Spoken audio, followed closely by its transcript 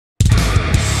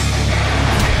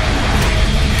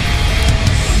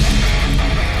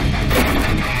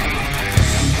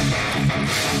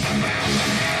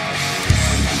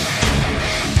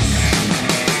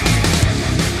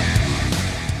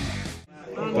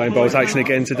Playing bolt action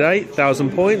again today,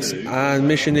 1,000 points, and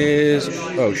mission is...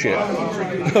 oh shit.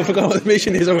 I forgot what the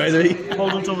mission is already.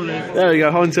 Hold until relieved. There we go,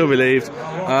 hold until relieved.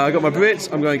 I got my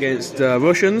Brits, I'm going against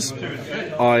Russians.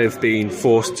 I've been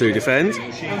forced to defend.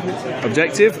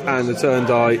 Objective, and the turn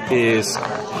die is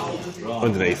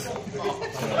underneath.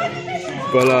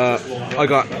 But I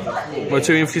got my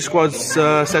 2 infantry squads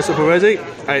set up already.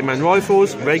 8-man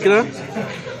rifles, regular.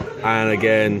 And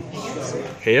again,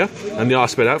 here. And they are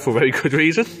spread out for a very good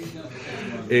reason.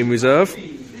 In reserve,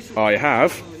 I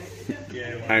have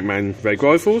 8-man reg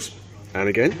rifles. And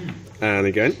again.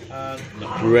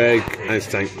 Reg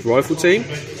anti-tank rifle team.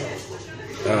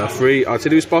 3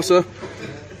 artillery spotter.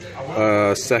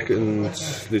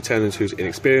 2nd lieutenant who's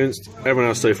inexperienced. Everyone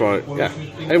else so far, yeah,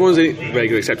 everyone's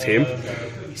regular except him.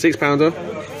 6-pounder,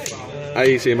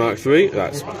 AEC Mark III.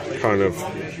 That's kind of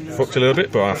fucked a little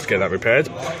bit, but I have to get that repaired.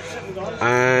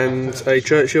 And a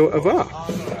Churchill Avar.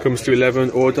 Comes to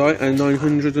 11 ore die and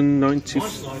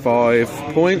 995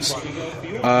 points.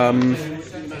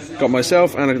 Got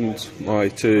myself and my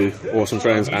 2 awesome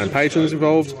friends and patrons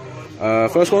involved.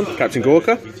 First one, Captain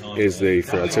Gorka, is the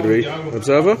free artillery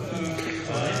observer.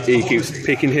 He keeps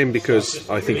picking him because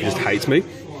I think he just hates me.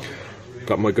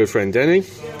 Got my good friend Denny.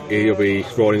 He'll be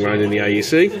rolling around in the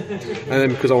AEC. And then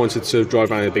because I wanted to drive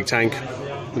around in a big tank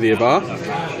with the Avar.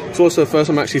 It's also the first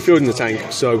time I'm actually fielding the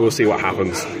tank, so we'll see what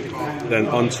happens. Then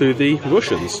on to the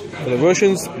Russians. For the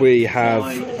Russians, we have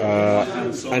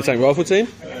anti-tank rifle team.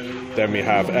 Then we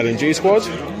have LNG squad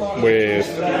with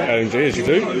LNG, as you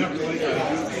do.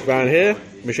 Around here,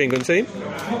 machine gun team.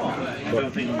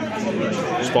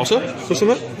 Spotter or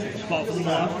something?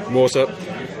 Water.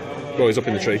 Oh, he's up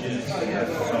in the tree.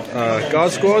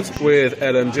 Guard squad with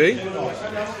LMG.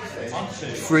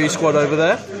 3 squad over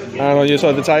there. And on your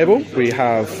side of the table, we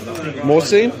have mortar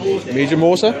team, medium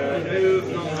mortar.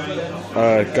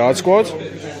 Guard squad.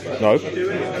 No.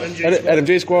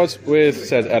 LMG squad with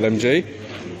said LMG.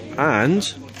 And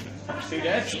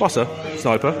spotter,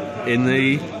 sniper, in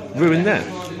the ruin there.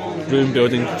 Room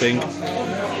building thing.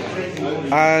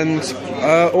 And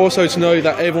also to know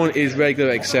that everyone is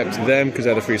regular except them because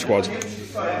they're the 3 squad.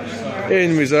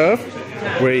 In reserve,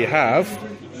 we have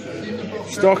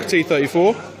stock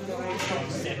T-34.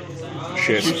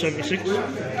 Shit. 276.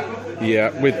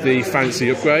 Yeah, with the fancy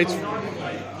upgrade.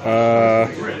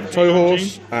 Tow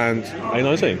horse and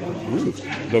A19. Ooh,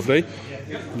 lovely.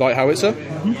 Light howitzer.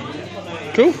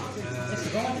 Cool.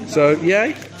 So,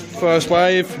 yay. First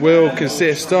wave will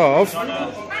consist of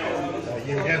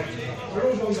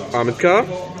armoured car,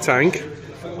 tank,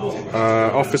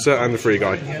 officer and the free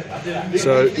guy.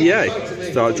 So yay,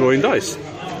 start drawing dice.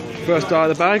 First die of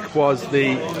the bag was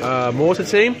the mortar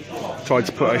team. Tried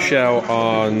to put a shell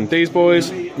on these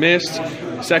boys, missed.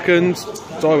 Second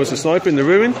die was the sniper in the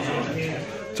ruin.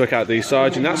 Took out the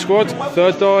sergeant in that squad.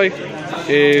 Third die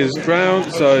is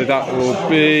drowned, so that will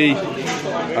be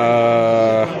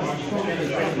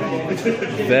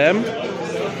them.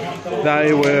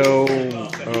 They will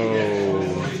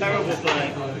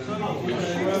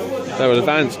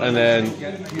advance and then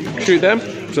shoot them.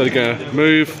 So they're going to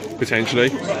move potentially.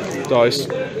 Dice.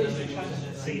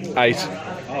 8.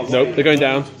 Nope, they're going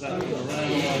down.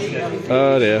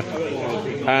 Oh dear.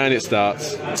 And it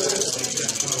starts.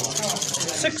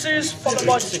 6s followed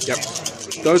by 6. Yep.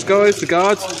 Those guys, the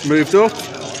guards, moved up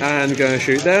and going to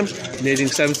shoot them. Needing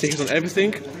 70 hits on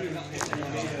everything.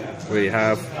 We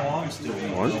have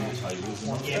 1.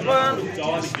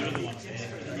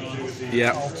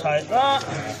 Yeah. I'll take that.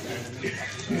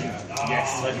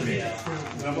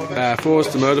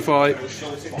 Forced to modify.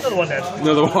 Another one dead.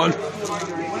 Another one.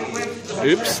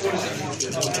 Oops.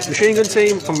 Machine gun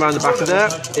team from around the back of there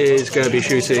is going to be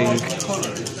shooting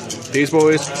these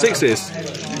boys. 6s.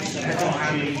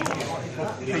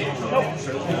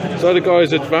 So the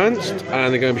guys advanced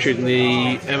and they're going to be shooting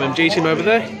the MMG team over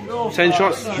there. 10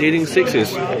 shots, needing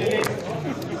 6s.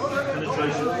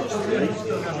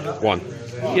 1.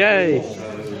 Yay!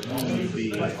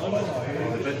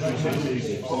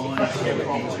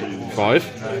 5.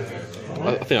 I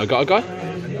think I got a guy.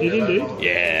 You didn't do?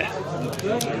 Yeah.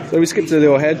 So we skipped a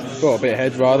little ahead, well, a bit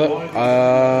ahead rather.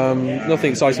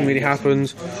 Nothing exciting really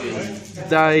happened.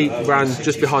 They ran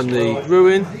just behind the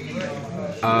ruin.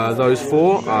 Those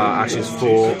 4, actually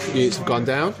 4 units have gone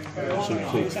down.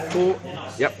 4.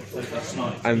 Yep.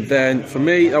 And then for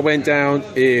me, that went down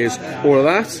is all of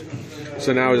that.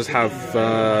 So now I just have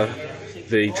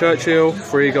the Churchill,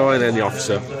 free guy, and then the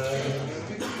officer.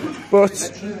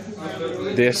 But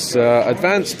this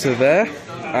advanced to there,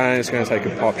 and it's going to take a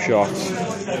pop shot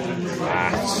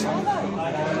at.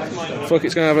 Fuck,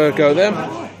 it's going to have a go at them.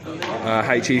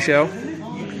 HE shell.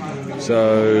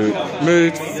 So,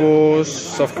 moved 4,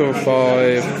 soft cover 5,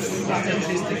 I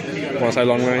want to say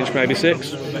long range, maybe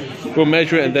 6. We'll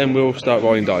measure it and then we'll start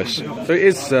rolling dice. So it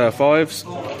is 5s.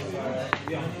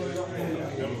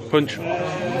 Punch.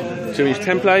 2-inch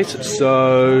template,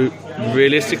 so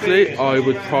realistically I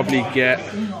would probably get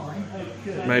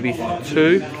maybe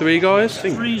 2, 3 guys.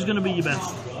 3 is going to be your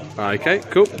best. Okay,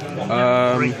 cool.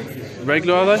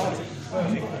 Regular are they?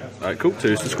 Alright, cool.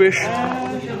 2's the squish.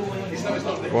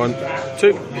 1,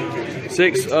 2,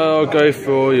 6. I'll go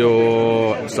for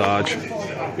your Sarge.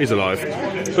 He's alive.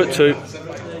 Put 2.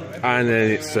 And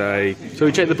then it's a... So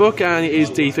we check the book and it is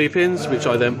D3 pins, which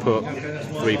I then put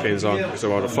 3 pins on. So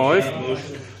I rolled a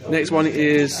 5. Next one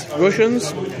is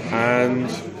Russians, and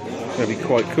it's going to be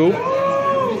quite cool.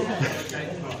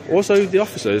 Also the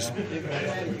officers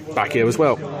back here as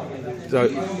well. So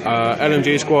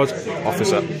LMG squad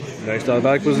officer. Next our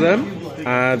bag was them,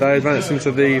 and they advanced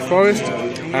into the forest,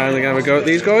 and they're going to go at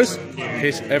these guys.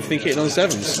 Everything hitting on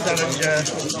 7s.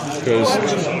 Because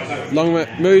long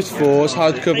moves 4s,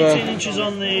 hard cover. 18 inches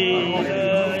on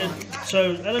the.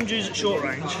 So LMG's at short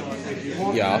range.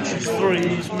 Yeah.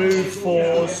 3s, move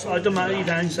 4s. I don't matter, you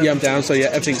down. 7s. Yeah, I'm down. So yeah,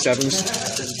 everything 7s. So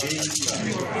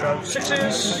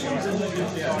 6s.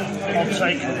 I'll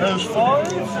take those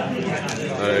 5.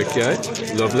 Okay,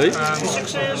 lovely. And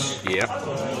 6s. Yep.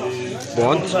 I'll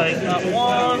 1. take that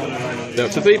 1. They're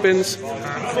up to 3 pins.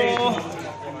 And 4.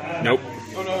 Nope.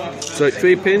 So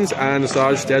 3 pins and a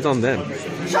Sarge dead on them.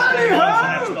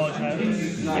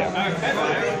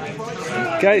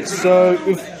 Okay, so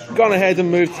we've gone ahead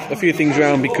and moved a few things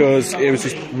around because it was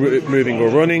just moving or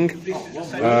running.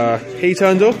 He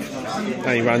turned up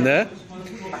and he ran there.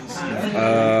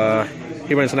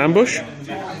 He went to an ambush,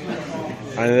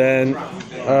 and then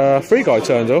 3 guy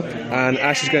turned up, and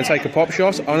Ash is going to take a pop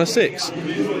shot on a 6.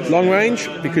 Long range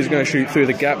because he's going to shoot through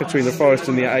the gap between the forest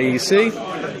and the AEC.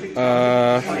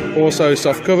 Also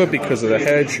soft cover because of the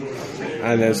hedge,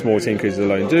 and then small team because he's a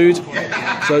lone dude.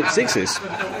 So 6s.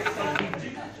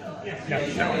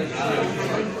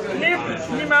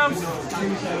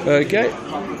 Okay.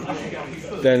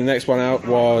 Then the next one out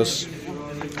was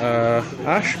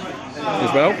Ash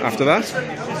as well after that.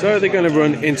 So they're going to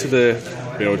run into the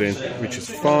building, which is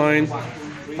fine.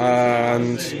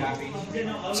 And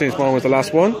since mine was the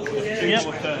last one,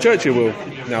 Churchill will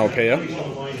now appear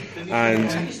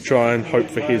and try and hope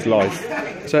for his life.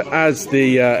 So as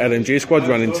the LMG squad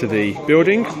ran into the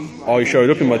building, I showed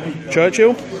up in my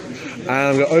Churchill, and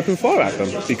I'm going to open fire at them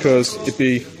because it'd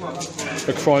be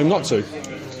a crime not to.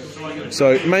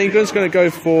 So main gun's going to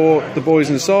go for the boys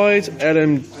inside.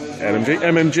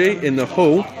 MMG in the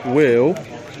hull will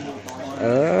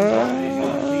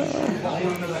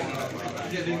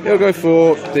he'll go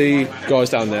for the guys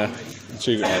down there,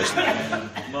 2 guys.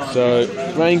 So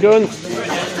main gun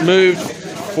moved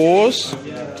 4s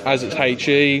as it's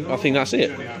HE. I think that's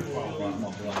it.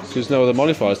 Because no other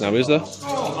modifiers now, is there?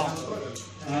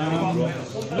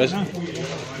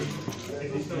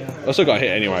 I still got a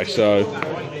hit anyway, so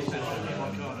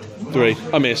 3.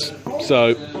 I miss.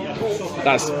 So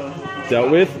that's dealt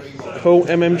with. Hull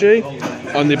MMG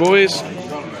on the boys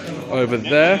over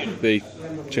there, the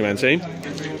 2-man team.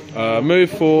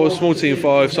 Move 4, small team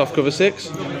 5, soft cover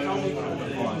 6.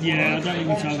 Yeah, I don't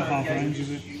even tell the half range, is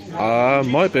it?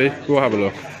 Might be. We'll have a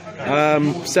look.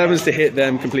 7s to hit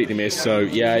them, completely missed. So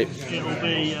yeah, It'll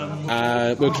be.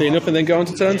 we'll clean up and then go on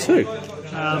to turn 2.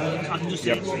 I can just.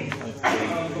 Yep.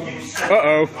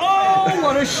 Uh-oh. Oh,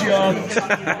 what a shot!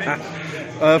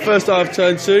 First half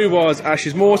turn 2 was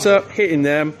Ash's mortar hitting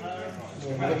them,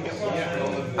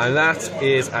 and that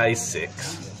is a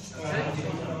 6.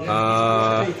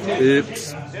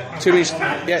 Oops. 2-inch.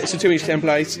 Yeah, it's a 2-inch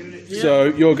template. So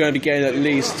you're going to be getting at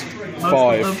least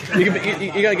 5. You're going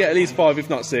to get at least 5, if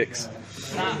not 6.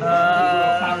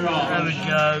 There we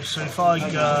go. So if I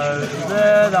go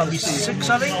there, that'll be 6,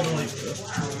 I think.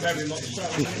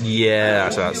 Yeah,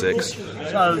 that's about 6.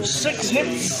 So 6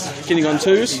 hits. Killing on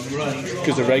 2s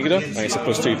because they're regular, and it's a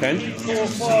 +2 pen. 4,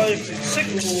 5,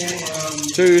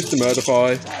 6. 2s to murder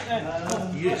 5.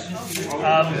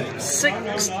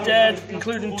 6 dead,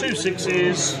 including 2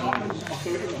 6s.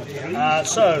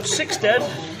 So 6 dead.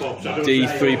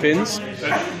 D3 pins. 3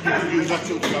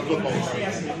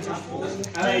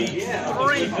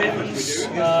 pins.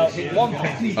 1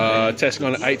 pin. Testing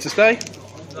on 8 to stay.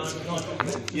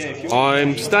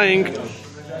 I'm staying,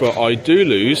 but I do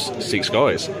lose 6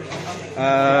 guys.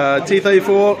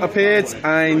 T34 appeared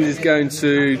and is going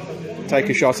to take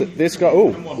a shot at this guy.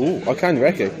 Oh, I can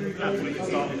wreck it.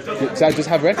 Does I just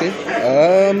have wrecking?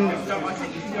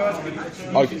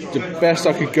 The best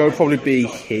I could go probably be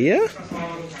here.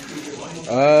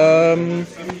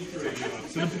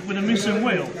 With a missing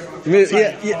wheel.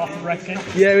 Yeah, Half a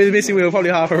recce. yeah, with a missing wheel, probably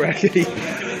half a recce.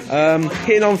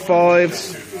 Hitting on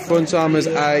 5s, front armor's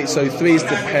 8, so 3's the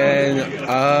pen.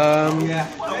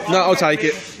 No, I'll take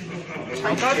it.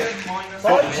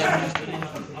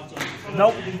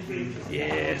 Nope.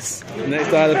 Yes.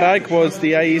 Next out of the bag was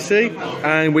the AEC,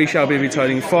 and we shall be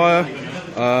returning fire.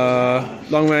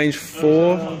 Long range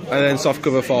 4, and then soft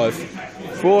cover 5.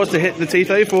 4 to hit the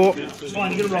T-34. It's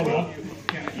fine, you're gonna roll on.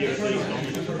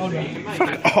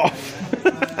 Fuck off.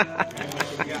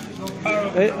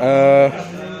 Okay,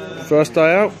 first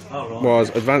die out was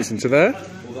advancing to there.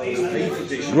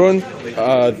 Run.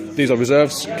 These are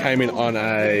reserves. Came in on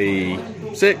a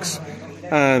 6,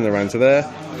 and they ran to there.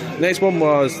 Next one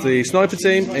was the sniper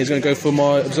team. He's going to go for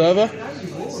my observer.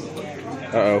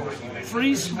 Uh-oh.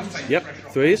 3s. Yep,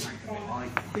 3s.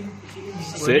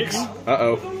 6.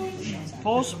 Uh-oh.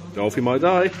 4s. Dolphy might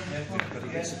die.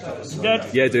 Dead.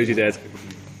 Yeah, dude, you're dead.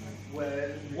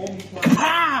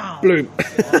 Pow! Bloom.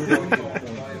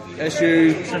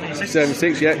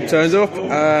 SU-76, yeah, turns up.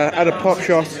 Had a pop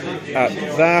shot at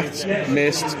that.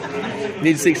 Missed.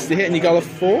 Need 6 to hit, and you got a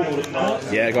 4?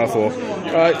 Yeah, got a 4.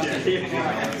 Right.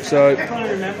 So,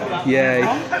 yay.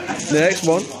 Next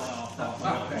one.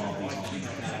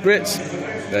 Brits.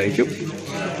 Thank you.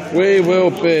 We will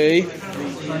be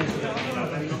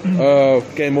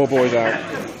getting more boys out.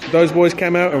 Those boys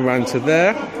came out and ran to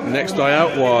there. The next die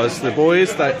out was the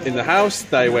boys that in the house.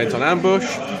 They went on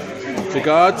ambush. The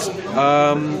guards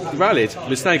rallied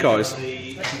with snake eyes.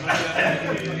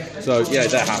 So yeah,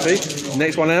 they're happy.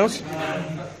 Next one out.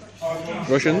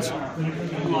 Russians.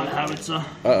 Light howitzer.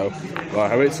 Uh-oh.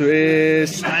 Light howitzer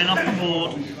is... Staying off the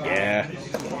board. Yeah.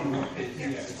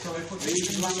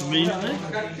 Immediately.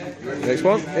 Next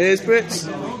one is Brits.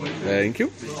 Thank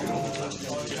you.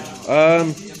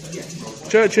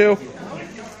 Churchill.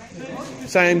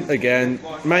 Same again.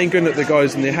 Main gun at the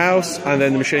guys in the house, and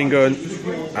then the machine gun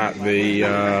at the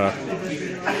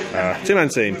two-man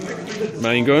team.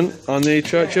 Main gun on the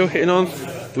Churchill, hitting on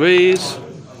 3s.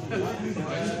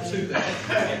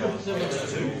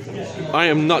 I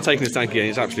am not taking this tank again,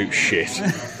 it's absolute shit.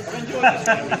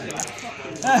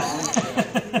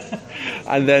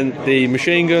 And then the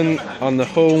machine gun on the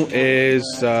hull is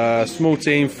small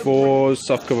team 4,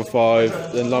 soft cover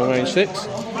 5, then long range 6.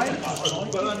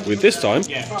 With this time,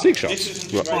 6 shots.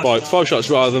 5 shots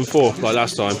rather than 4 like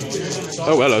last time.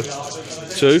 Oh, hello.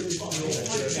 2.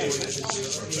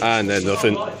 And then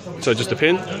nothing. So just a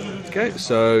pin. Okay,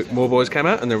 so more boys came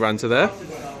out and they ran to there.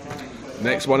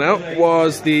 Next one out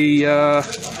was the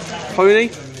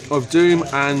pony of doom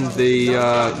and the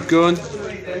gun.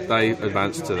 They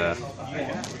advanced to there.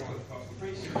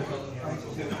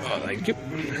 Oh, thank you.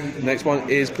 Next one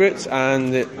is Brits,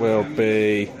 and it will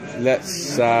be, let's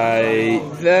say,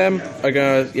 them are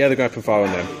going. Yeah, they're going for fire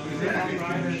on them.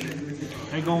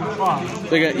 They're going to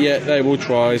try. Yeah, they will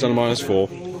try. He's on a -4.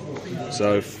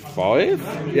 So 5.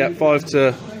 Yeah, 5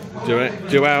 to do it.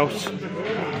 Do out.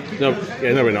 No,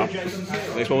 yeah, no, we're not.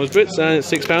 Next one was Brits, and it's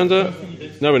 6-pounder.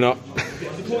 No, we're not.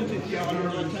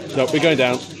 No, we're going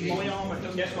down.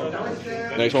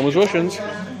 Next one was Russians.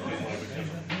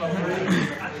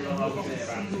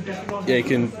 Yeah, you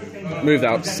can move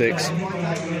that up to 6.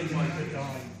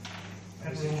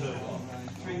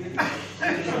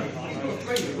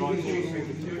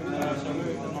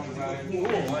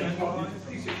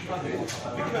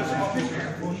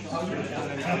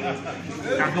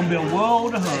 That's going to be a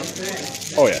world of hurt.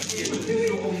 Oh yeah.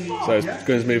 So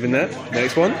guns moving there.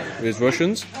 Next one is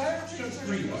Russians.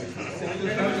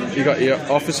 You got your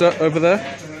officer over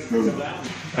there,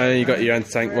 and you got your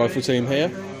anti-tank rifle team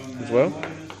here as well.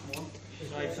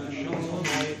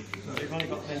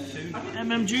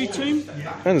 MMG team.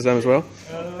 And there's them as well.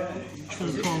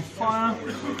 On fire.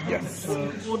 Yeah.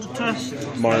 Order test.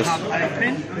 Minus. Have a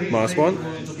pin. -1.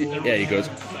 Yeah, you're good.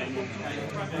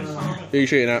 Who are you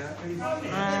shooting at?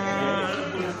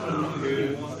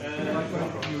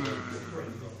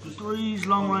 3s,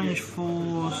 long range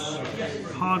 4s,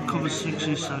 hard cover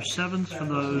 6s, so 7s for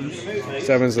those.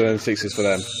 7s and then 6s for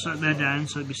them. So they're down,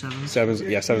 so it'd be 7s. 7s,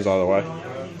 yeah, 7s either way.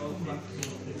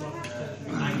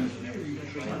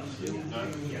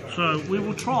 So we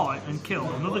will try and kill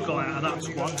another guy out of that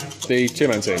squad. The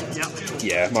two-man team? Yep.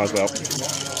 Yeah, might as well.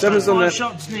 7s on there. 5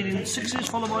 shots needing 6s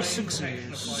followed by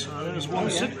 6s. So there's 1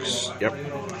 6. Yep.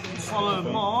 Followed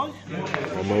by...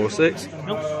 1 more 6.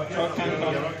 Nope.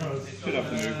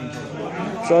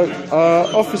 So,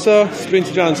 officer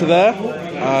sprinted down to there.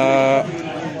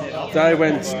 They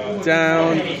went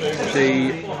down.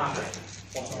 The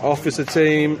officer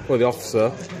team, or the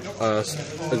officer,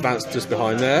 advanced just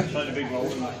behind there.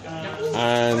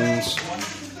 And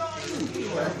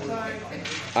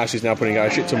Ashley's now putting out a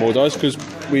shit ton more dice because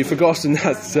we've forgotten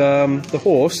that the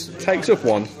horse takes up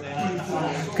one.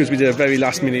 Because we did a very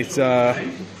last minute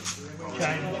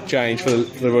change for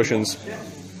the Russians.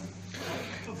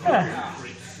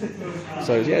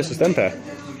 So yeah, it's just them pair.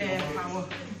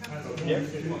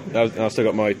 I've still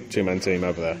got my two-man team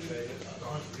over there.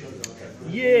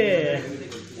 Yeah.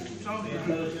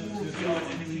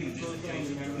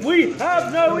 We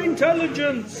have no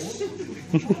intelligence.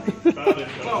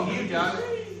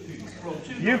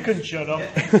 You can shut up.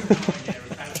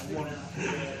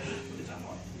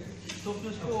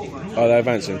 Oh, they're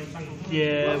advancing?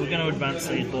 Yeah, we're going to advance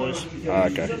these boys. Ah,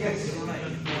 okay.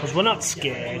 Because we're not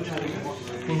scared.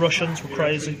 We're Russians, we're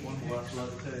crazy.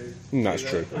 That's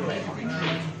true.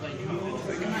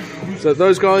 So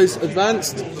those guys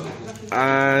advanced,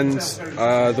 and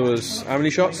there was how many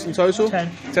shots in total?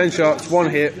 10. 10 shots, 1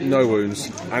 hit, no wounds,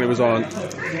 and it was on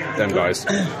them guys.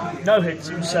 No hits,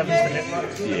 it was 7 to hit.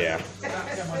 Yeah.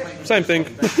 Same thing.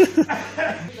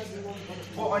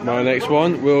 My next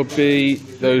one will be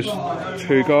those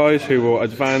 2 guys who will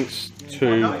advance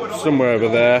to somewhere over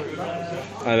there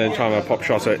and then try and pop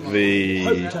shot at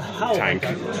the tank.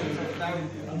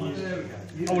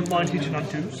 I wouldn't mind hitting on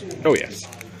 2s. Oh yes.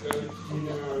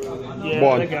 Yeah,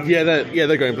 1.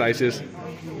 They're going places.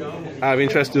 Out of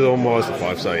interest, the one was the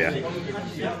 5, so yeah.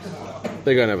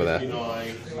 They're going over there.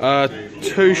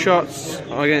 2 shots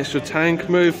against your tank,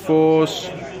 move 4s,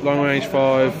 long range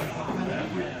 5,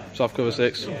 soft cover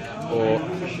 6, or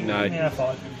no? Yeah,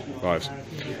 5. 5s.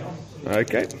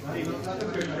 Okay.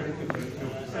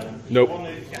 Nope.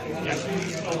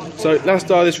 So last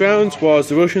die of this round was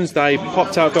the Russians. They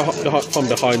popped out from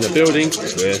behind the building.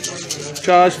 We're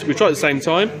charged. We tried at the same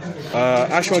time.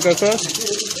 Ash, you want to go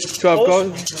first? 12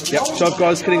 guys. Yep, 12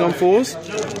 guys killing on 4s.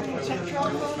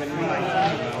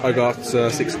 I got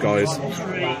 6 guys.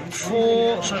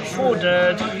 4, so 4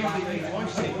 dead.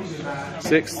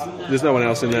 6. There's no one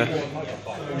else in there.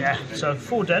 Yeah, so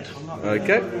 4 dead.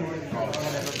 Okay.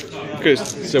 Because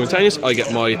simultaneous, I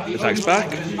get my attacks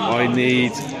back. I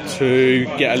need to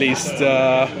get at least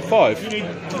 5. You need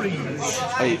 3s.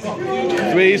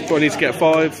 3s, but I need to get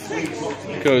 5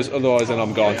 because otherwise, then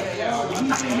I'm gone.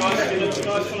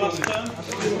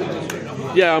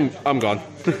 Yeah, I'm gone.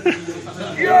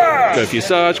 Yeah! Go for your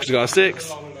surge because I got a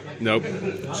 6. Nope.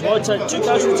 So I take 2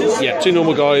 casualties? Yeah, 2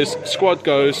 normal guys. Squad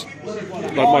goes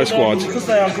like my squad. Because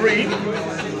they are green.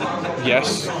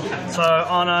 Yes. So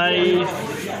on a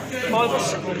 5 or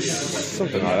 6.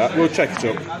 Something like that. We'll check it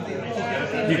up.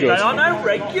 You go. They are now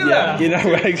regular. Yeah, you know,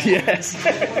 yes.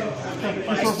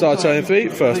 Start turn 3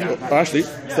 first. Actually,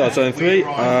 start turn 3.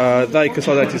 They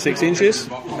consolidated 6 inches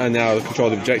and now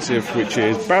control the objective, which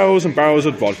is barrels and barrels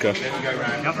of vodka.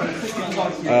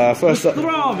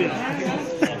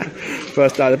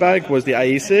 First out of the bag was the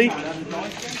AEC.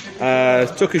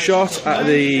 Took a shot at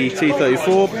the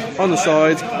T-34 on the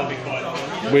side.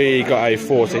 We got a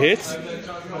 4 to hit.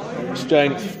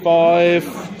 Strength 5.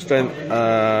 Strength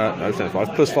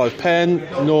 5 plus 5 pen.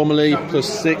 Normally plus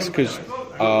 6 because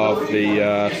of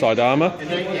the side armour.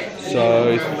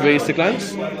 So 3s to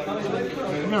glance.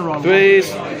 3s.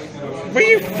 Will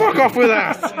you fuck off with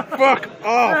that? Fuck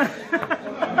off.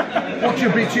 Watch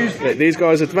your bitches. Yeah, these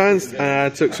guys advanced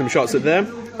and took some shots at them.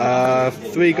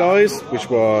 3 guys, which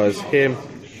was him,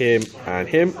 and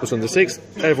him, was under 6.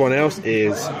 Everyone else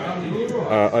is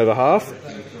over half.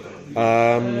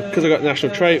 Because I got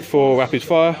national trait for rapid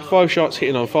fire, 5 shots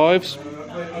hitting on 5s,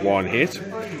 1 hit.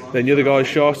 Then the other guy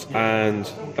shot, and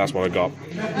that's what I got.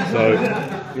 So,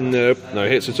 nope, no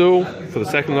hits at all for the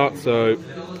second lot. So,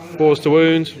 4s to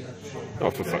wound. Oh,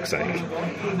 for fuck's sake.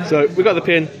 So, we got the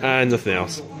pin and nothing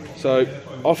else. So,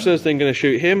 officers then going to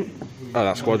shoot him. Oh,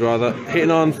 that squad rather.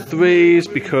 Hitting on 3s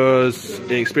because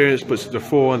the experience puts it to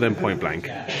 4 and then point blank.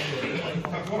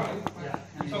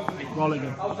 Rolling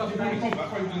him.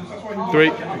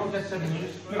 3.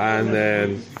 And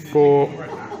then 4.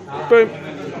 Boom.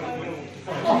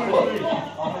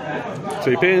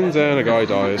 2 pins and a guy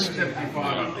dies.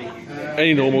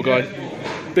 Any normal guy.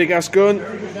 Big ass gun.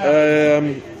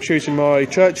 Shooting my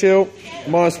Churchill.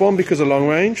 -1 because of long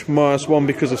range, -1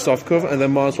 because of soft cover, and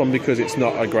then -1 because it's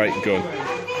not a great gun.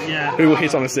 Yeah. Who will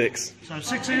hit on a 6? So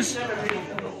 6s.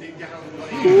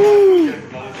 Woo!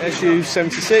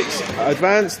 SU-76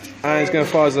 advanced, and it's going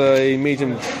to fire as a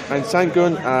medium anti-tank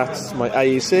gun at my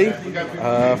AEC.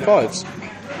 5s.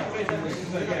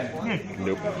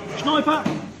 Nope. Sniper.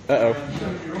 Uh-oh.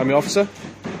 I'm the officer?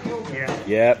 Yeah.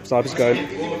 Yep, snipers go.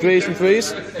 3s and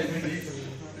 3s.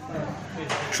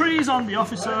 Trees on the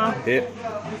officer. Hit.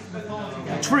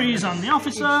 Trees on the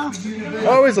officer.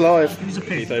 Oh, he's alive. He's a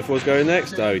pig. T-34's going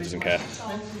next. No, he doesn't care.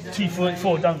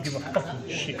 T-44 don't give a fucking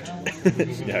shit.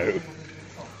 No.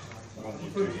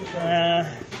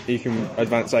 You can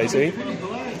advance 18.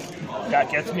 That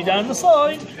gets me down the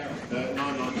side.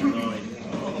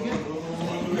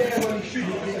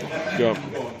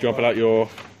 Jump it out your...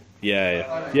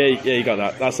 Yeah, you got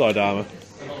that. That's side armour.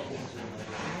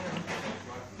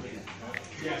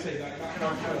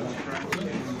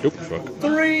 Oop, fuck.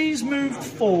 3s moved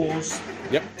 4s.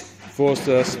 Yep. 4s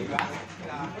to us.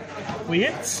 We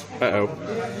hit. Uh-oh.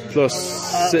 Plus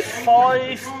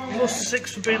 5 plus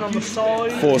 6 for being on the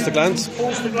side. 4s to glance.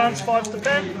 4s to glance, 5 to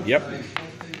pin. Yep.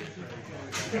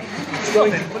 It's not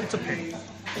a pin, but it's a pin.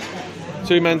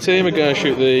 2-man team are going to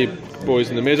shoot the boys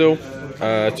in the middle.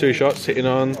 2 shots hitting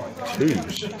on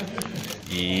 2s.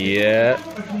 Yeah.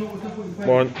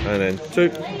 1 and then 2.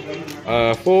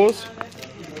 4s.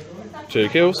 2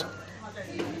 kills.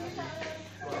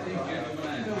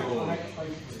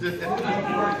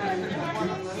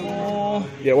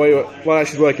 Yeah, while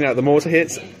actually working out the mortar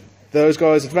hits, those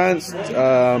guys advanced. 6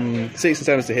 and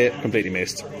 7s to hit, completely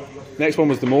missed. Next one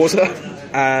was the mortar.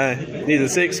 Needed a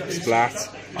 6, splat.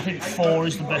 I think 4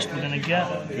 is the best we're going to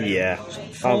get. Yeah,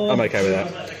 I'm okay with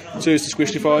that. 2s to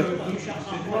squishify.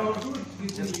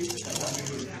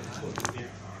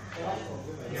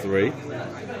 3.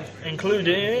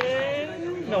 Including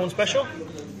no one special.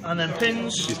 And then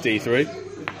pins. Is D3.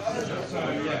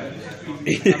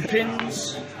 And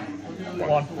pins.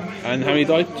 1. And how many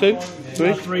died? 2?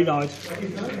 3? 3 died.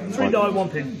 3 died, 1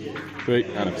 pin. 3.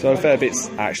 So a fair bit's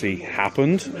actually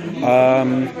happened.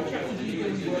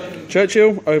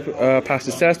 Churchill passed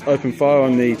his test, opened fire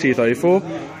on the T-34.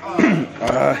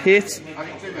 Hit.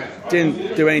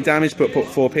 Didn't do any damage, but put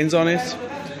 4 pins on it.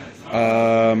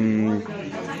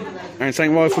 And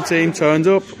tank rifle team turned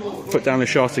up, put down a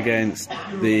shot against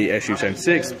the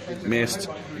Su-76, missed.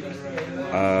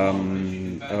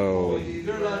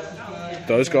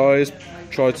 Those guys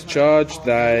tried to charge,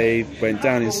 they went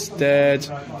down instead.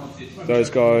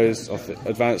 Those guys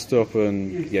advanced up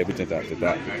and yeah, we did that.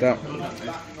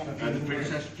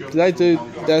 Did they do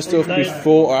their stuff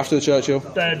before or after the Churchill?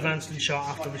 They advanced and shot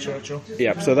after the Churchill.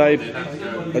 Yeah, so they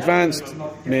advanced,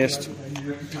 missed.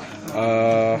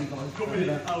 They're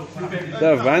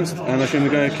advanced, and I assume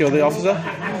they're going to kill the officer?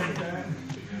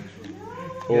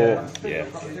 Or, yeah,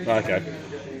 okay.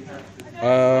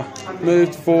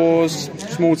 Moved 4s,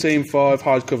 small team 5,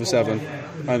 hard cover 7,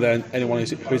 and then anyone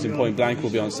who's in point blank will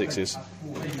be on 6s.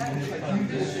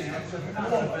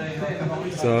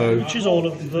 So, which is all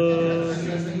of the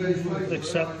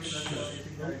except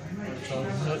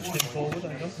nudged him forward,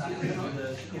 I guess.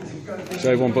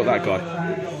 So everyone but that guy.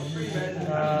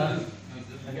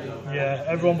 Yeah,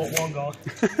 everyone but one guy.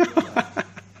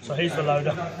 So he's the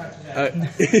loader.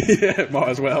 Yeah, might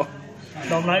as well.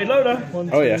 Dominated loader. 1,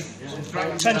 2, oh yeah.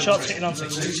 10 shots hitting on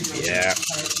 6s. Yeah.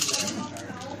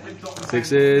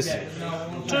 6s.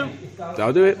 2.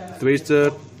 That'll do it. 3s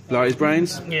to blow out his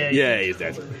brains. Yeah, he's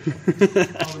dead.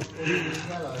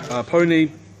 Pony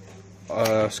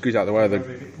scoots out the way of the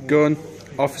gun.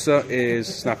 Officer is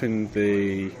snapping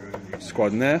the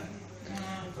squad in there.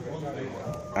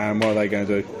 And what are they going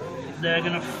to do? They're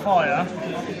going to fire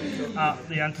at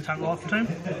the anti-tank rifle team.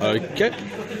 Okay.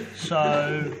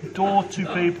 So, door 2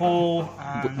 people.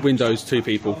 And Windows 2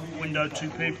 people. Window 2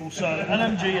 people. So,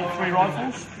 LMG and 3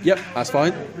 rifles. Yep, that's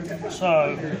fine.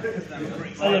 So,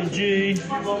 LMG,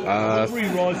 3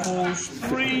 rifles,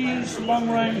 3s, long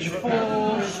range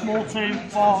 4s, small team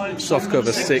 5. Soft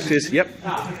cover 6s, yep.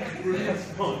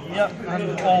 Yep,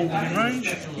 and all within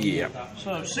range. Yep.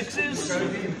 So, 6s.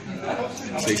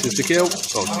 6s to kill.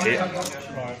 Oh, hit.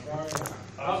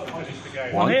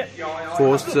 1 hit.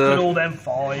 4s to... And all them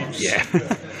 5s. Yeah.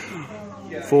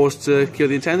 4s to kill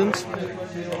the attendant.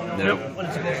 No.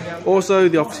 Also,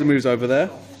 the officer moves over there.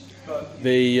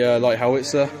 The light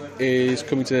howitzer is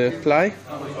coming to play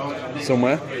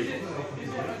somewhere.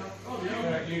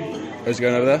 Who's he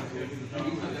going over there?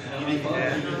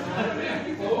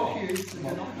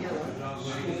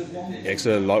 Yeah, it's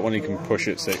a light one, you can push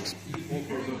at 6.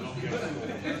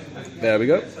 There we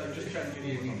go.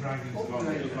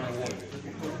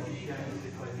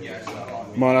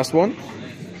 My last one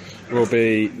will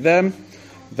be them.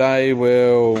 They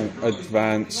will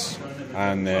advance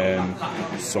and then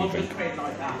something.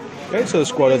 Okay, so the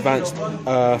squad advanced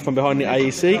from behind the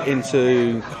AEC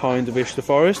into kind of the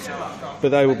forest, but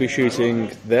they will be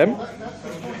shooting them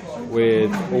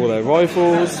with all their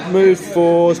rifles. Move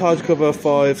 4s, hard to cover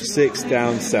 5, 6,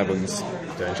 down 7s.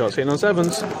 10 shots hitting on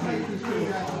 7s.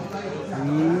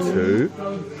 2.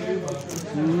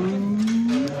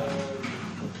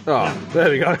 Ah,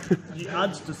 there we go. He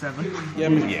adds to 7. Yeah,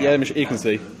 you can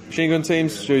see. Machine gun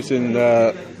teams shooting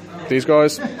these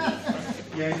guys.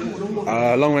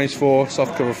 Long range 4,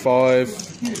 soft cover 5.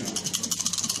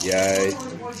 Yay.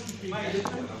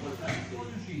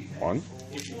 1.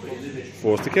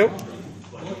 Force to kill.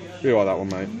 You like that one,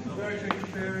 mate?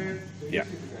 Yeah.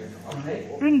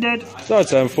 Dead. So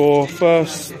turn 4.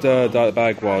 First die at the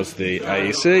bag was the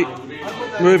AEC.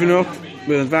 Moving up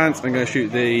with advance, I'm going to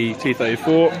shoot the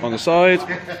T-34 on the side.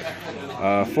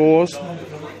 4s.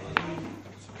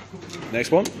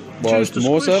 Next one was the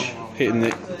mortar,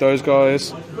 hitting those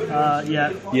guys.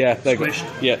 Yeah. Yeah, they're squished.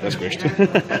 Yeah, they're squished.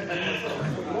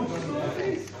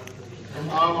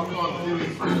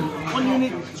 1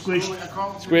 unit squished.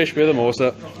 Squish with a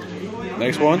mortar.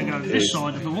 Next one. Go this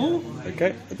side of the wall.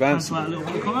 Okay, advance. Cancel out a little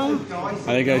bit of cover. And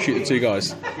they're going to shoot the 2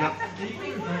 guys. Yep.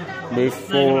 Move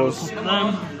 4s.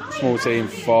 Small team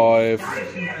 5.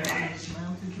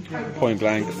 Point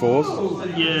blank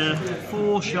 4s. Yeah,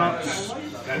 4 shots.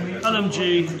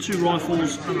 LMG, 2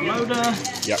 rifles and a loader.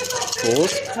 Yep.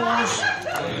 4s. 4s.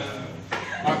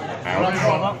 Out.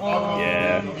 That one.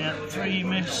 Yeah. Yeah, 3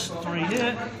 miss, 3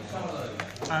 hit.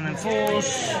 And then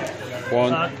 4s.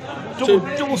 1.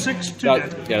 Double 6, 2 Yeah,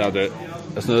 dead. that'll do it.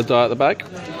 That's another die at the back.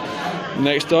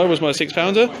 Next die was my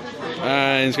 6-pounder.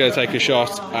 And he's going to take a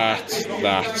shot at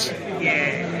that.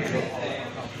 Yeah.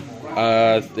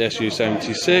 The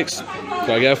SU-76.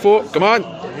 Gotta get a 4. Come on.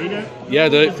 Yeah,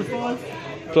 do.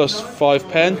 Plus 5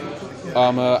 pen.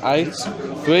 Armour 8.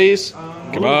 3s.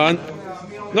 Come on.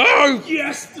 No!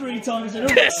 Yes, 3 times in a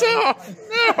row. Piss off!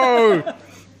 No!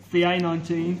 The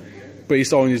A19. But he's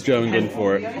throwing his German gun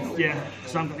for it. Yeah,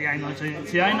 because I've got the A19.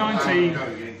 It's the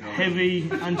A19 heavy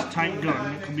anti-tank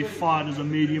gun. It can be fired as a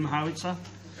medium howitzer.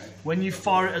 When you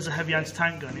fire it as a heavy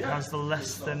anti-tank gun, it has the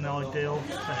less than ideal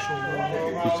special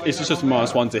warning. It's just a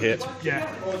 -1 to hit. Yeah.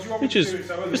 Which is,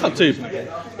 it's not too,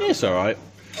 it's alright.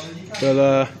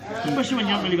 But, Especially when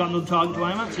you haven't really got another target to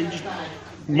aim at, so you just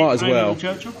might as aim well. at the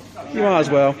Churchill. You might as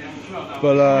well.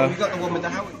 But,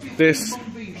 this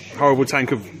horrible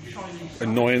tank of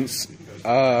annoyance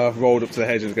rolled up to the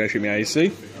hedge and is going to shoot me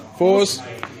AC. 4s.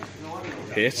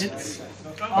 Hit.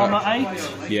 Armour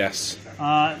 8. Yes.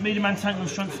 Medium anti-tank gun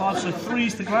strength 5, so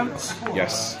 3's the glance.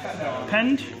 Yes.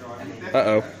 Penned.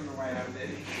 Uh-oh.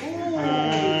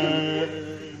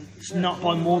 It's not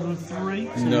by more than 3.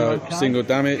 So No, you're okay. single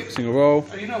damage, single roll.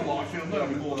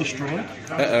 Destroyed.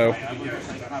 Uh-oh.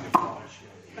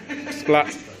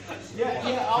 Splat.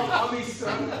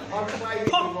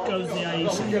 Pop goes the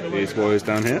AEC. These boys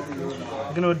down here.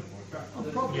 I'm gonna,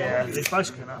 yeah, it's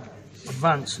basically gonna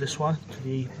advance this way to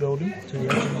the building, to the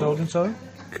edge of the building, sorry.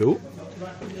 Cool.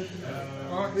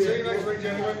 You're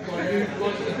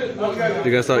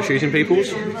going to start shooting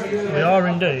peoples? We are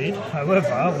indeed,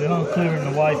 however, we are clearing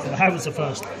the way for the howitzer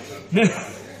first.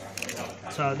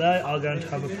 So they are going to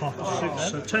have a pop of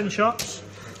 6, so 10 shots.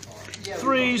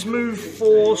 3s, move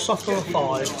 4, soft or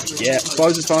 5. Yeah,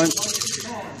 5s is fine.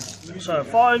 So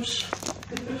 5s.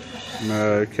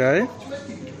 Okay.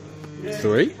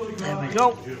 3. There we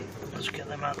go. Let's get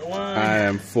them out of the way.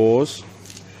 And 4s.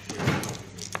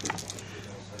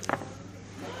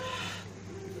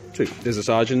 2. There's a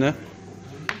sergeant there.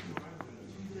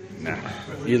 Nah.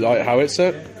 You like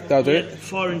howitzer? That'll do it?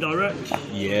 Firing direct.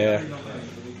 Yeah.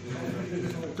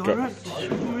 Direct?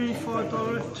 Should we really fire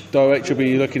direct? Direct, you'll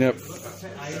be looking at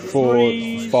 4,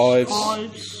 3s, 5s,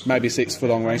 5s. maybe 6 for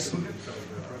long range.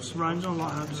 What's the range on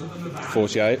like howitzer?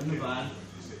 48.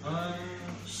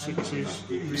 6s.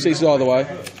 6s either way.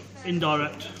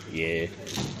 Indirect. Yeah.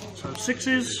 So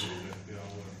 6s.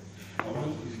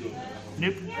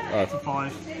 Nope. Oh.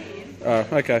 5. Oh,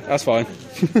 okay, that's fine.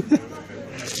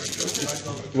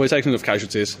 We're taking enough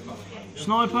casualties.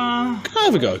 Sniper. Can I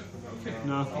have a go?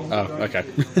 No. Oh, okay.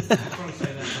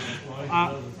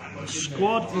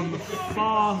 Squad on the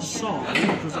far side,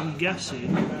 because I'm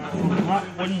guessing from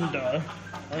that window,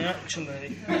 I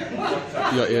actually. You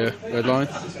got your red line?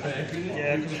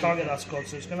 Yeah, because we can't get that squad,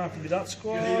 so it's going to have to be that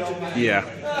squad. Yeah.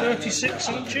 36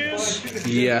 inches.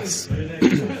 Yes.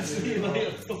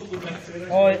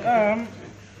 I am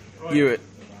You.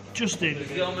 just in.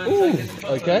 Ooh,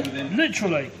 okay.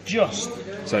 Literally, just.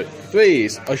 So,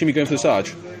 3s. I should be going for the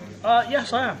Sarge.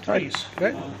 Yes, I am. Please.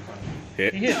 Okay.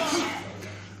 Hit. He hits.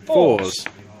 4s.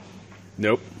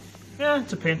 Nope. Yeah,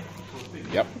 it's a pin.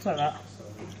 Yep. I'll take that.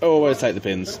 Always take the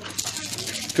pins.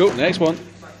 Cool, next one.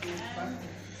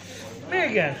 Me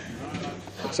again.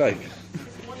 Fuck's sake.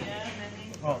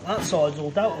 Oh, that side's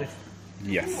all dealt with.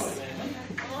 Yes.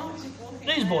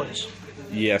 These boys.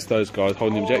 Yes, those guys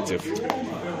holding the objective.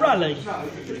 Rally.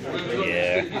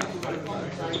 Yeah.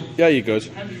 Yeah, you're good.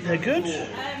 They're good.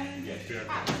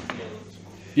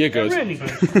 You're good. They're really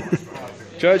good.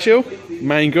 Churchill,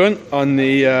 main gun on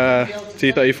the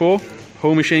T-34,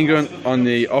 hull machine gun on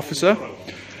the officer,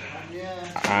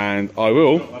 and I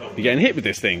will be getting hit with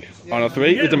this thing on a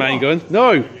 3 with the main gun.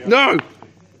 No, no!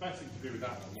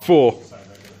 4.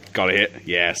 Got a hit,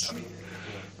 yes.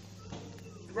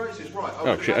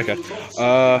 Oh shit, okay.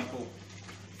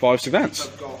 5 advance.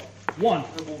 1.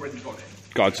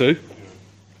 Got 2.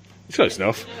 It's close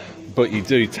enough. But you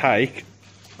do take...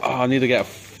 Oh, I need to get a...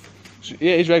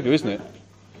 Yeah, it's regular, isn't it?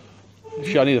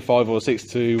 Shit, I need a 5 or a 6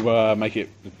 to make it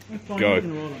go.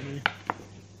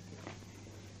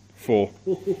 4.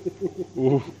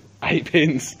 Ooh, 8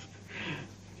 pins.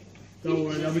 Don't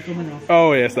worry, they'll be coming off.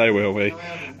 Oh yes, they will be.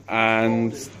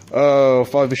 And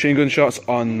 5 machine gun shots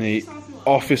on the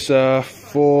officer.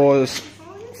 4s,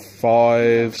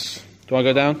 5s. Do I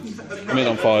go down? I'm in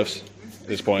on 5s at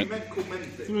this point.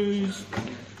 3s.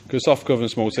 Because soft cover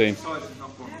and small team. How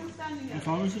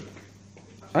far is it?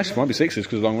 Actually, it might be 6s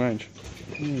because of long range.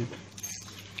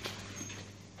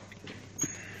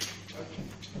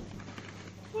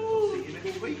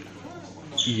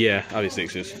 Yeah, I'll be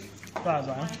 6s. That's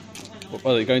down.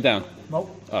 Well, are you going down? Nope.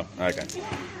 Oh, okay.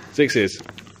 6s.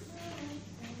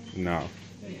 No.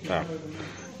 Oh.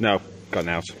 No, gotten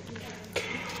out.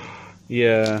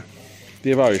 Yeah,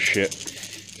 the Irish shit.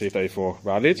 T-34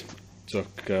 rallied, took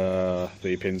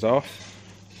 3 pins off,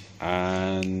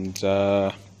 and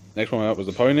next one up was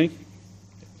the pony.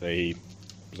 He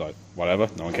was like, whatever,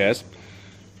 no one cares.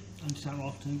 Anti-tank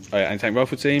rifle team. Anti-tank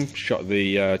rifle team shot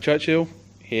the Churchill,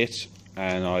 hit,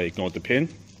 and I ignored the pin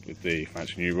with the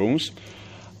fancy new rules.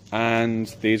 And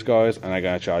these guys, and I'm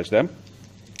going to charge them.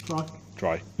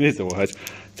 Try. Here's the word.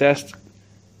 Test.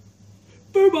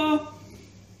 Boomer!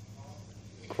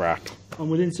 Crap. I'm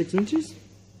within 6 inches.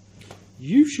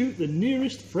 You shoot the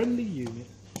nearest friendly unit.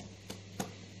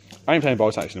 I ain't playing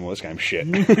bolt action anymore, this game's shit.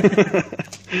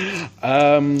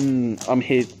 I'm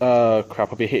hit, crap,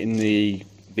 I'll be hitting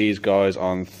these guys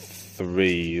on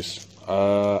 3s.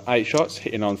 8 shots,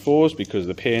 hitting on 4s because of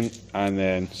the pin, and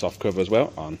then soft cover as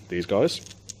well on these guys.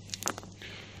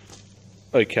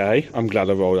 Okay, I'm glad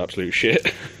I rolled absolute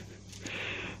shit.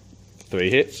 3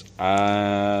 hits.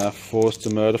 4s to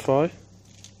murderfy.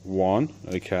 1,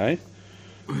 okay.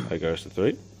 That goes to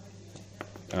 3.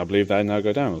 And I believe they now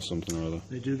go down or something or other.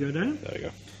 They do go down. There you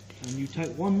go. And you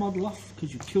take 1 model off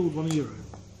because you killed one of your own.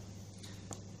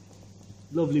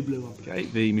 Lovely blue one. Okay,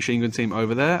 the machine gun team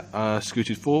over there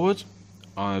scooted forward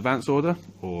on advance order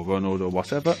or run order or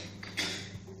whatever.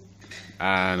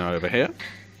 And over here,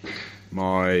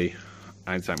 my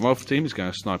anti-tank rifle team is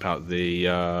going to snipe out the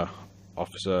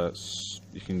officer.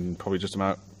 You can probably just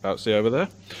about see over there.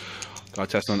 Got a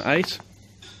test on 8.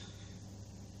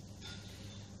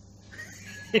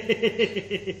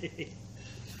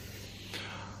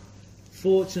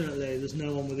 Fortunately, there's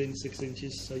no one within 6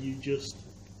 inches, so you just...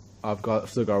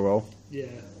 Still got a roll. Yeah.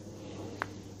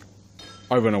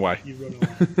 I run away. You run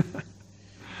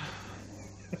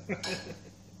away.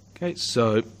 Okay,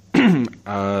 so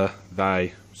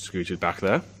they scooted back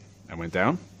there and went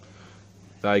down.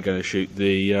 They're going to shoot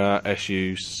the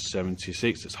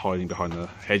Su-76 that's hiding behind the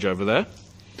hedge over there.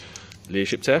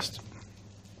 Leadership test.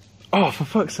 Oh, for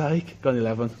fuck's sake! Got an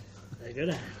 11. They go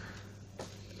down.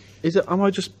 Is it? Am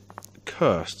I just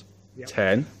cursed? Yep.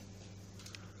 10.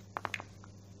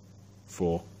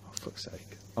 4. Oh, fuck's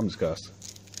sake! I'm just cursed.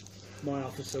 My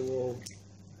officer will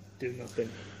do nothing.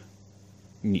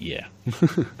 Yeah.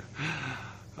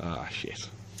 Ah, shit.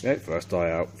 Okay, first die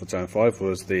out for turn 5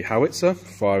 was the howitzer,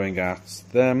 firing at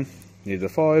them. Needed a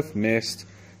 5, missed.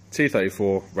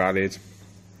 T-34 rallied.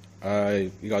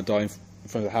 You got to die in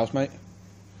front of the house, mate.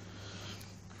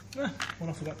 One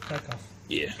I forgot to take off.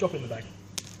 Yeah. Drop it in the bag.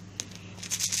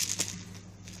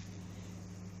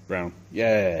 Brown.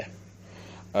 Yeah.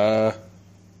 Well,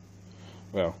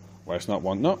 it's not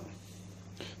one. Not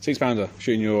 6 pounder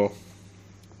shooting your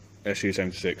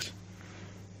Su-76.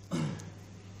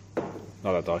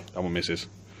 No, that die. That one misses.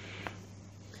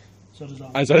 So does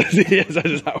that one. And so, yeah, so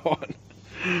does that one.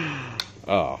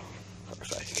 Oh,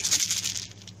 fuck's sake.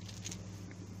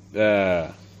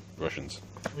 Russians.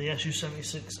 The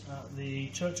Su-76 at the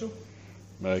Churchill.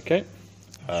 Okay.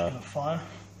 I'm just going to fire.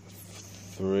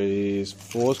 3s,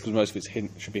 4s, because most of it's hidden,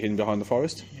 should be hidden behind the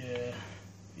forest. Yeah.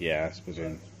 Yeah, I suppose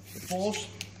in. 4s.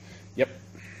 Yep.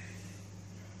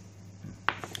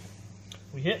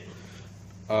 We hit.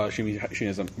 She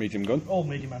has a medium gun. Oh,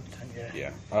 medium anti-tank,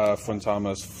 yeah. Yeah. Front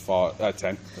armor's 10. I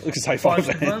could say 5 5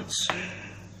 to then. glance.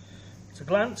 To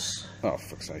glance. Oh,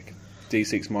 fuck's sake.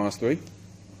 D6 -3.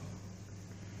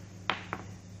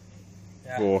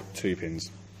 Yeah. For 2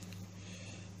 pins.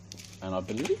 And I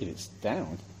believe it's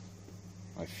down.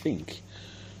 I think.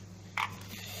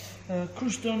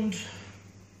 Customed.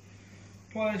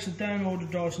 Place a down order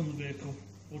dice on the vehicle,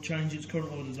 or change its current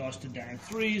order dice to down.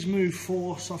 3s move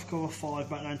 4, soft cover 5,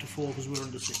 back down to 4 because we're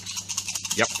under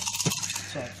 6. Yep.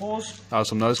 So 4s. That was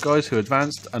from those guys who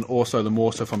advanced, and also the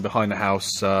mortar from behind the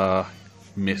house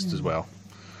missed as well.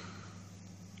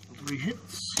 3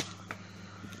 hits.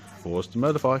 4s to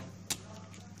modify.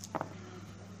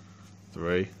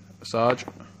 3 Sarge.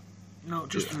 No,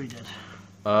 just 3 dead.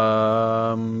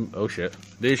 Oh shit.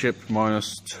 Leadership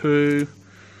 -2.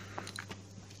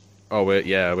 Oh,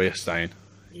 we're staying.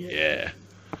 Yeah.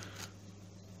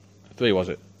 3 was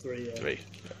it? 3, yeah. 3.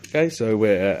 Okay, so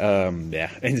we're end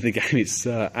of the game. It's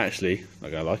actually,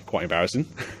 not gonna lie, quite embarrassing.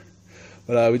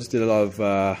 But we just did a lot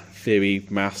of theory,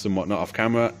 maths, and whatnot off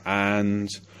camera, and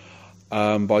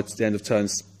by the end of turn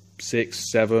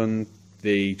 6, 7,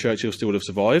 the Churchill still would have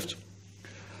survived.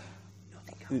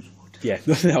 Nothing else would. Yeah,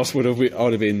 nothing else would have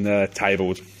been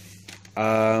tabled.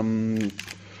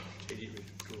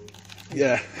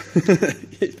 Yeah,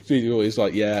 it's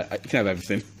like, yeah, you can have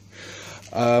everything.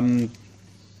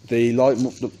 The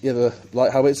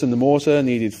light howitzer and the mortar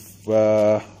needed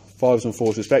 5s and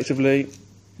 4s respectively.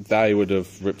 They would have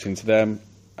ripped into them.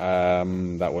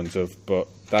 That wouldn't have, but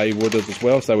they would have as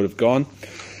well, so they would have gone.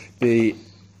 The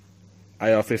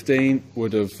AR-15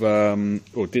 would have,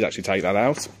 or did actually take that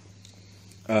out.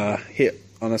 Hit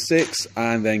on a 6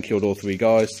 and then killed all 3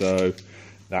 guys, so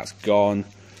that's gone.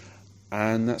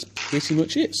 And that's pretty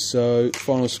much it. So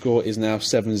final score is now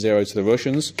 7-0 to the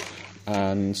Russians,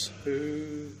 and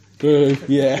boo,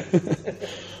 yeah.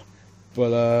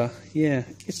 But yeah,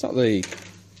 it's one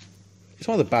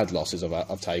of the bad losses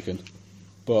I've taken.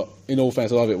 But in all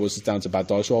fairness, a lot of it was down to bad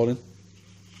dice rolling,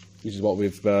 which is what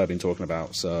we've been talking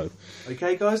about. So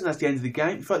okay, guys, and that's the end of the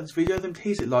game. If you like this video, then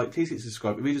please hit like, please hit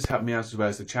subscribe. It really just helped me out as well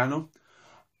as the channel.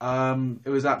 It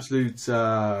was an absolute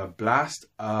blast.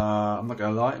 I'm not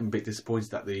going to lie, I'm a bit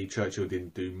disappointed that the Churchill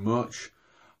didn't do much.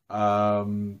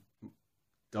 Dole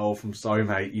from Sorry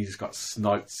Mate, you just got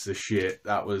sniped to shit.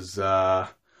 That was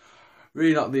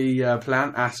really not the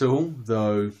plan at all,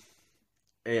 though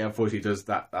it unfortunately does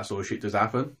that sort of shit does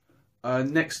happen.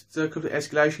 Next couple of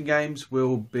escalation games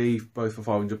will be both for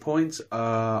 500 points.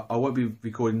 I won't be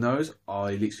recording those.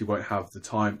 I literally won't have the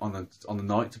time on the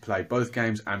night to play both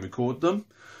games and record them.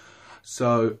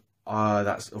 So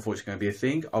that's unfortunately going to be a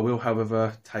thing. I will,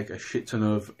 however, take a shit ton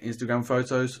of Instagram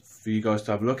photos for you guys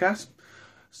to have a look at.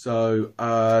 So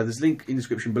there's a link in the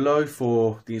description below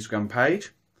for the Instagram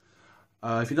page.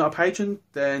 If you're not a patron,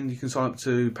 then you can sign up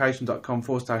to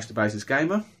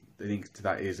patreon.com/thebasisgamer. The link to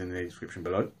that is in the description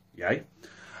below. Yay.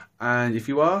 And if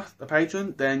you are a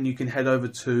patron, then you can head over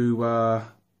to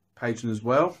Patreon as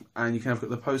well, and you can have a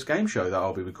look at the post-game show that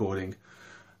I'll be recording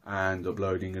and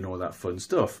uploading and all that fun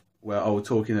stuff, where I will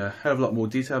talk in a hell of a lot more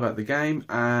detail about the game,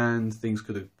 and things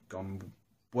could have gone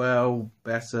well,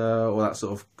 better, all that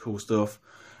sort of cool stuff.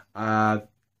 The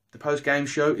post-game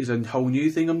show is a whole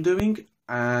new thing I'm doing,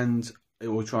 and it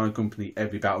will try and accompany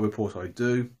every battle report I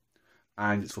do,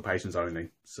 and it's for patrons only.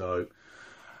 So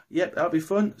yep, that'll be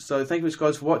fun. So thank you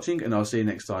guys for watching, and I'll see you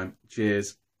next time.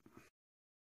 Cheers.